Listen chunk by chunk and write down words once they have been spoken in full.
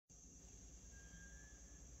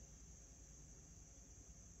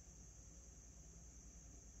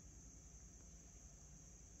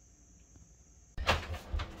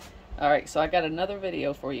Alright, so I got another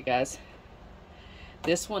video for you guys.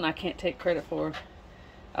 This one I can't take credit for.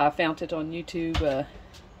 I found it on YouTube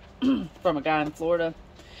from a guy in Florida.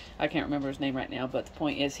 I can't remember his name right now, but the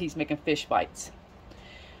point is he's making fish bites.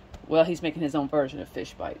 Well, he's making his own version of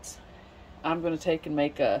fish bites. I'm going to take and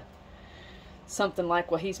make something like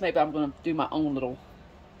what he's made, but I'm going to do my own little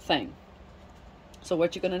thing. So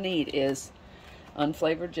what you're going to need is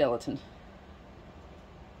unflavored gelatin.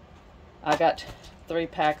 I got 3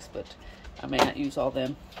 packs, but I may not use all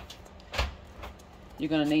them.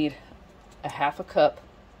 You're going to need a half a cup,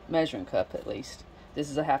 measuring cup at least.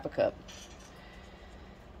 This is a half a cup.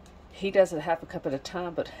 He does it a half a cup at a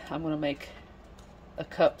time, but I'm going to make a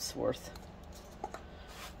cup's worth.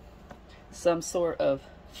 Some sort of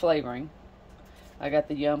flavoring. I got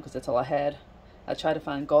the Yum because that's all I had. I tried to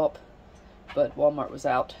find Gulp, but Walmart was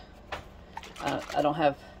out. I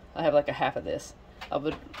have like a half of this. I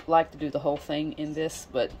would like to do the whole thing in this,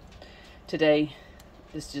 but today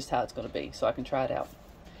this is just how it's going to be, so I can try it out.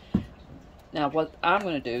 Now what I'm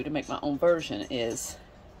going to do to make my own version is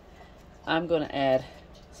I'm going to add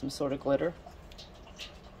some sort of glitter,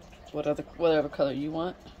 whatever color you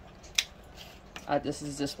want. This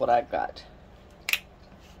is just what I got.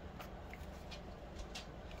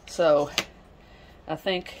 So I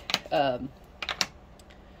think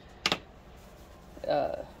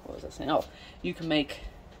what was I saying? Oh, you can make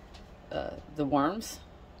the worms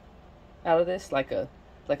out of this, like a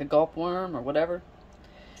Gulp worm or whatever.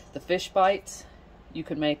 The fish bites, you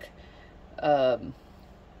can make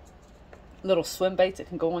little swim baits that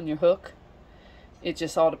can go on your hook. It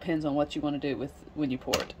just all depends on what you want to do with when you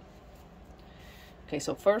pour it. Okay,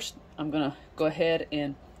 so first I'm gonna go ahead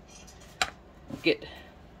and get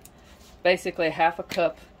basically a half a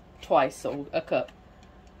cup twice, so a cup.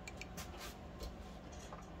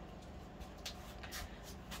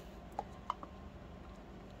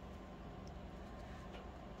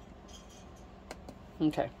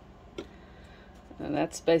 Okay, and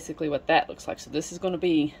that's basically what that looks like. So this is going to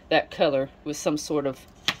be that color with some sort of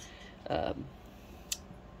what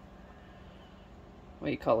do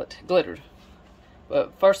you call it, glitter.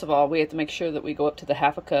 But first of all, we have to make sure that we go up to the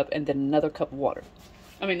half a cup and then another cup of water.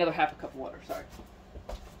 I mean another half a cup of water, sorry.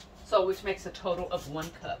 So which makes a total of 1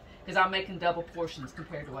 cup, because I'm making double portions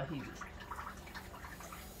compared to what he uses.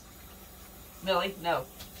 Millie, no.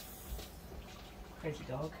 Crazy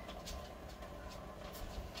dog.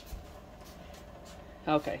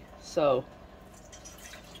 Okay, so,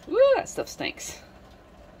 woo, that stuff stinks.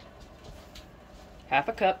 Half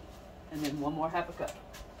a cup, and then 1 more half a cup.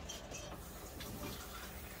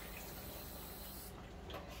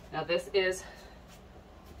 Now this is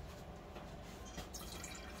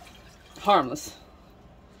harmless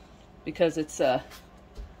because it's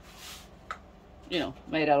you know,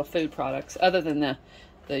 made out of food products other than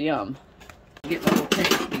the Yum. Get my little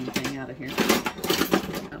tablespoon thing out of here.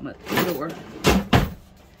 I'm at the door.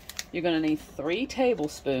 You're going to need 3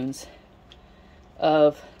 tablespoons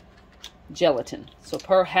of gelatin. So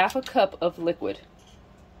per half a cup of liquid,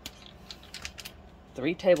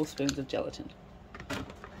 3 tablespoons of gelatin.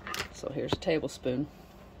 So here's a tablespoon.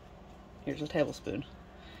 Here's a tablespoon.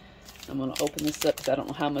 I'm going to open this up because I don't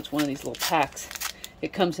know how much one of these little packs.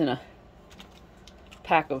 It comes in a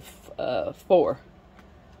pack of 4.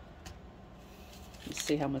 Let's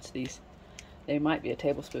see how much these. They might be a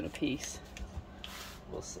tablespoon a piece.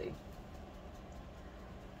 We'll see.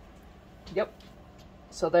 Yep.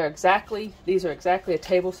 So these are exactly a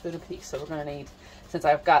tablespoon a piece. So we're going to need, since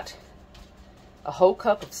I've got a whole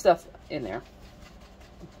cup of stuff in there,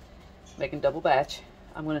 making double batch,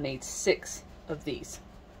 I'm going to need 6 of these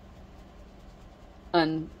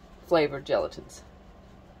unflavored gelatins.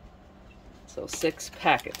 So 6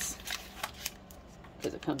 packets,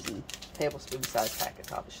 because it comes in tablespoon size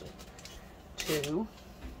packets, obviously. 2,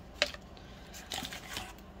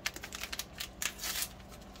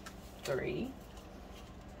 3,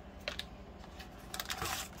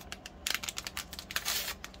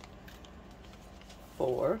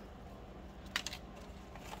 4,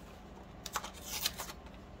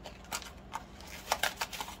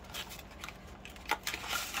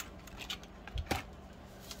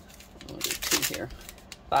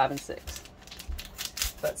 5 and 6.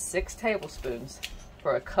 But 6 tablespoons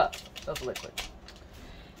for a cup of liquid.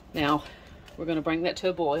 Now, we're going to bring that to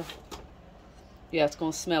a boil. Yeah, it's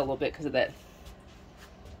going to smell a little bit because of that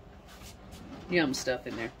Yum stuff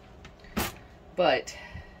in there. But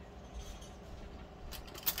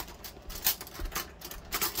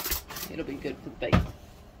it'll be good for the bait.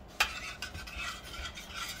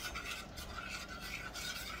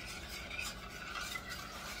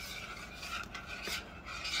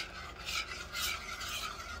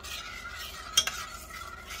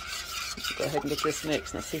 ahead and get this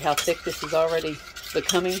mixed. Now see how thick this is already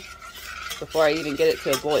becoming before I even get it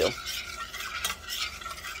to a boil.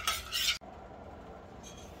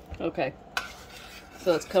 Okay,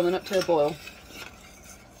 so it's coming up to a boil.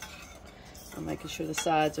 I'm making sure the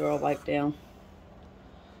sides are all wiped down.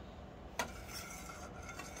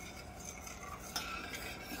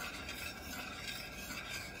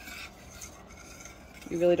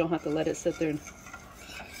 You really don't have to let it sit there and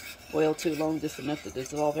boil too long, just enough to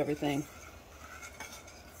dissolve everything.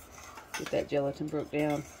 Get that gelatin broke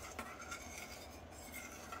down.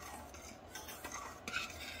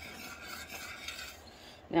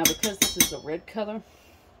 Now because this is a red color,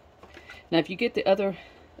 now if you get the other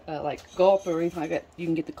like Gulp or anything like that, you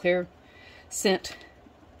can get the clear scent,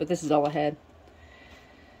 but this is all I had.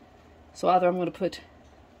 So either I'm going to put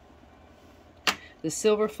the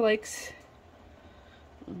silver flakes.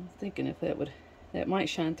 I'm thinking if that might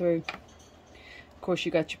shine through. Of course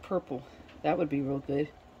you got your purple. That would be real good.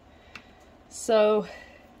 So,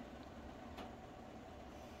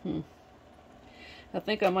 I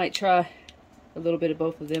think I might try a little bit of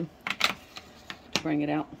both of them to bring it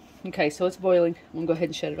out. Okay, so it's boiling. I'm going to go ahead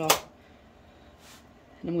and shut it off.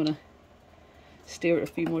 And I'm going to stir it a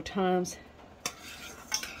few more times.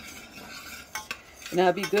 Now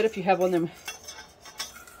it'd be good if you have one of them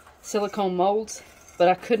silicone molds, but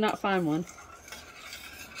I could not find one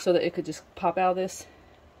so that it could just pop out of this.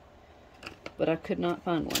 But I could not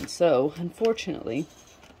find one. So, unfortunately,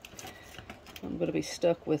 I'm going to be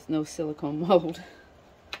stuck with no silicone mold.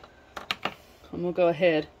 I'm going to go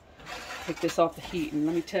ahead, take this off the heat, and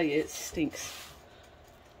let me tell you, it stinks.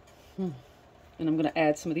 And I'm going to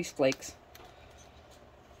add some of these flakes.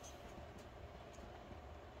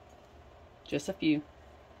 Just a few.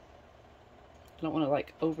 I don't want to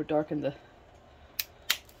like over darken the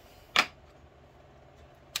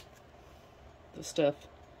stuff.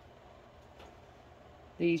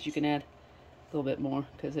 These you can add a little bit more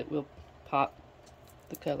because it will pop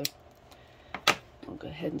the color. I'll go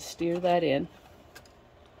ahead and stir that in.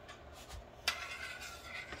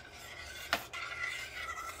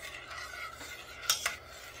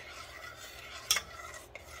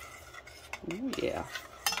 Oh yeah,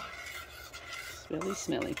 smelly,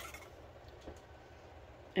 smelly.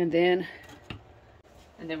 And then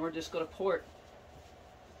we're just going to pour it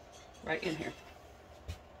right in here.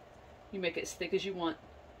 You make it as thick as you want.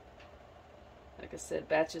 Like I said,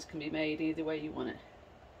 batches can be made either way you want it.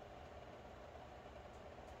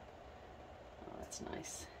 Oh, that's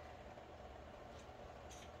nice.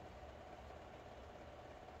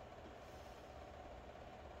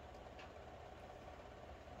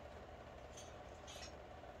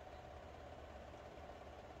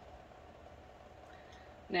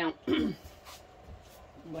 Now, go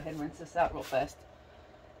ahead and rinse this out real fast.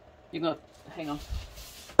 You're going to, hang on.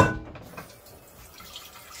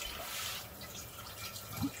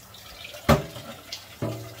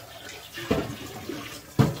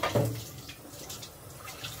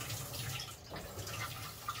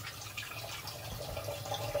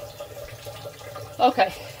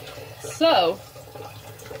 Okay, so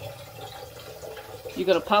you're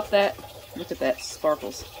going to pop that. Look at that,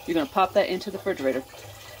 sparkles. You're going to pop that into the refrigerator.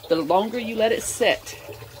 The longer you let it sit,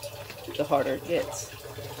 the harder it gets.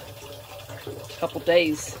 A couple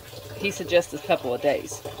days. He suggests a couple of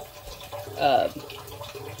days. But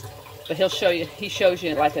he'll show you, he shows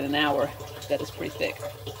you like in an hour that it's pretty thick.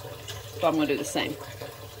 So I'm going to do the same.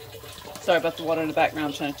 Sorry about the water in the background.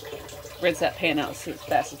 I'm trying to rinse that pan out as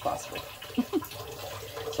fast as possible.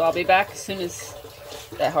 So I'll be back as soon as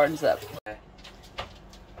that hardens up.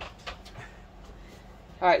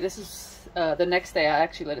 Alright, this is the next day. I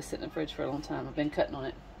actually let it sit in the fridge for a long time. I've been cutting on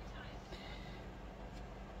it.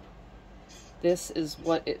 This is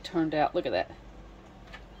what it turned out. Look at that.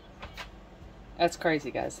 That's crazy,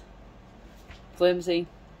 guys. Flimsy.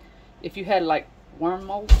 If you had like worm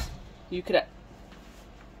molds, you could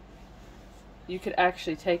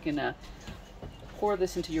actually take and pour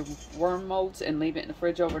this into your worm molds and leave it in the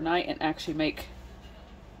fridge overnight and actually make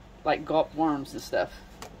like Gulp worms and stuff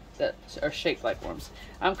that are shaped like worms.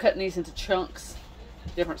 I'm cutting these into chunks,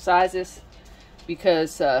 different sizes,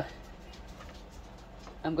 because I'm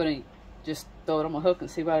going to just throw it on my hook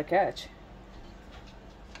and see what I catch.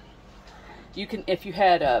 You can, if you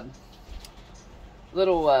had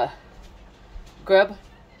little grub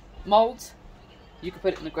molds, you could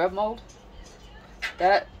put it in the grub mold.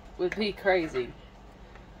 That would be crazy,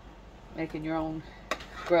 making your own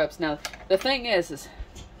grubs. Now the thing is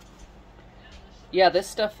yeah, this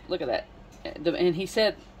stuff, look at that. And he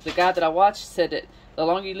said, the guy that I watched said that the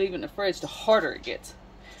longer you leave it in the fridge, the harder it gets.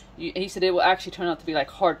 He said it will actually turn out to be like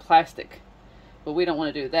hard plastic But we don't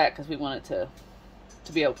want to do that because we want it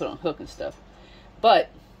to be able to put on a hook and stuff. But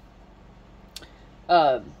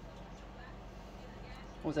what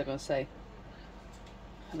was I going to say?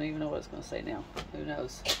 I don't even know what I was going to say now. Who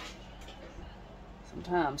knows?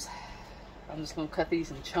 Sometimes I'm just going to cut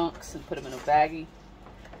these in chunks and put them in a baggie.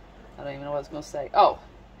 I don't even know what I was going to say. Oh,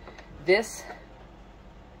 this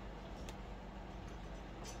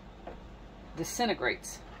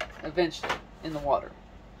disintegrates eventually in the water.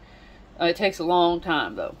 It takes a long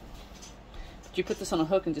time though. But you put this on a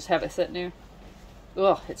hook and just have it sitting there.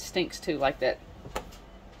 Ugh, it stinks too, like that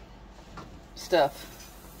stuff.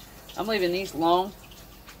 I'm leaving these long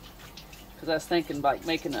because I was thinking about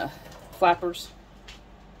making flappers.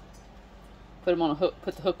 Put them on a hook,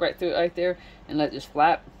 put the hook right through it right there, and let it just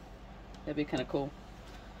flap. That'd be kind of cool.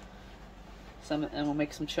 And we'll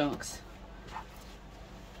make some chunks.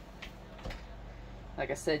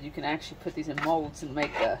 Like I said, you can actually put these in molds and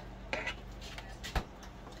make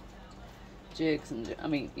jigs, and I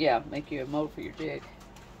mean, yeah, make you a mold for your jig.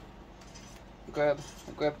 A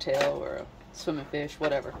grub tail, or a swimming fish,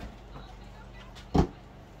 whatever.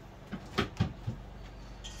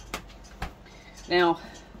 Now,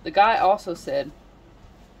 the guy also said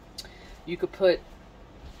you could put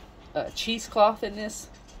cheesecloth in this.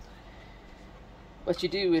 What you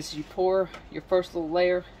do is you pour your first little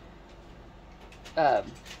layer, cut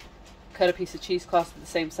a piece of cheesecloth the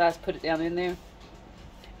same size, put it down in there,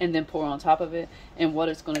 and then pour on top of it. And what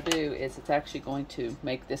it's going to do is it's actually going to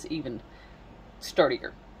make this even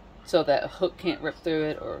sturdier, so that a hook can't rip through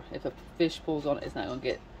it, or if a fish pulls on it, it's not going to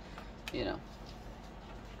get, you know,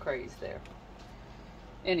 crazed there.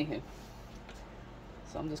 Anywho,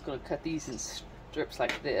 so I'm just going to cut these in strips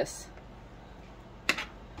like this.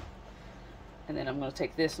 And then I'm going to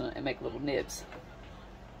take this one and make little nibs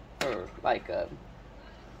for like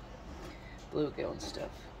bluegill and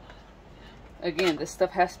stuff. Again, this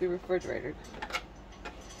stuff has to be refrigerated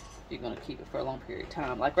if you're going to keep it for a long period of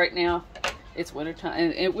time. Like right now, it's winter time,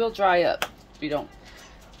 and it will dry up if you don't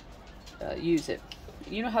use it.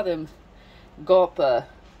 You know how them gulp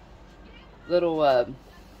little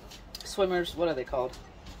swimmers, what are they called?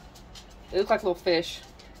 They look like little fish.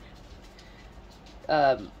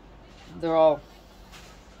 They're all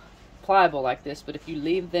pliable like this, but if you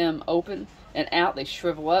leave them open and out, they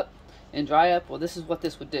shrivel up and dry up. Well, this is what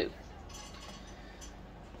this would do.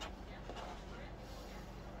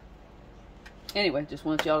 Anyway, just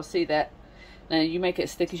wanted y'all to see that. Now, you make it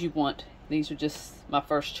as thick as you want. These are just my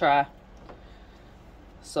first try,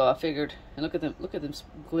 so I figured, and look at them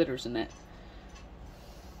glitters in that.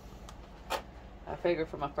 I figured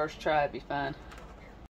for my first try it'd be fine.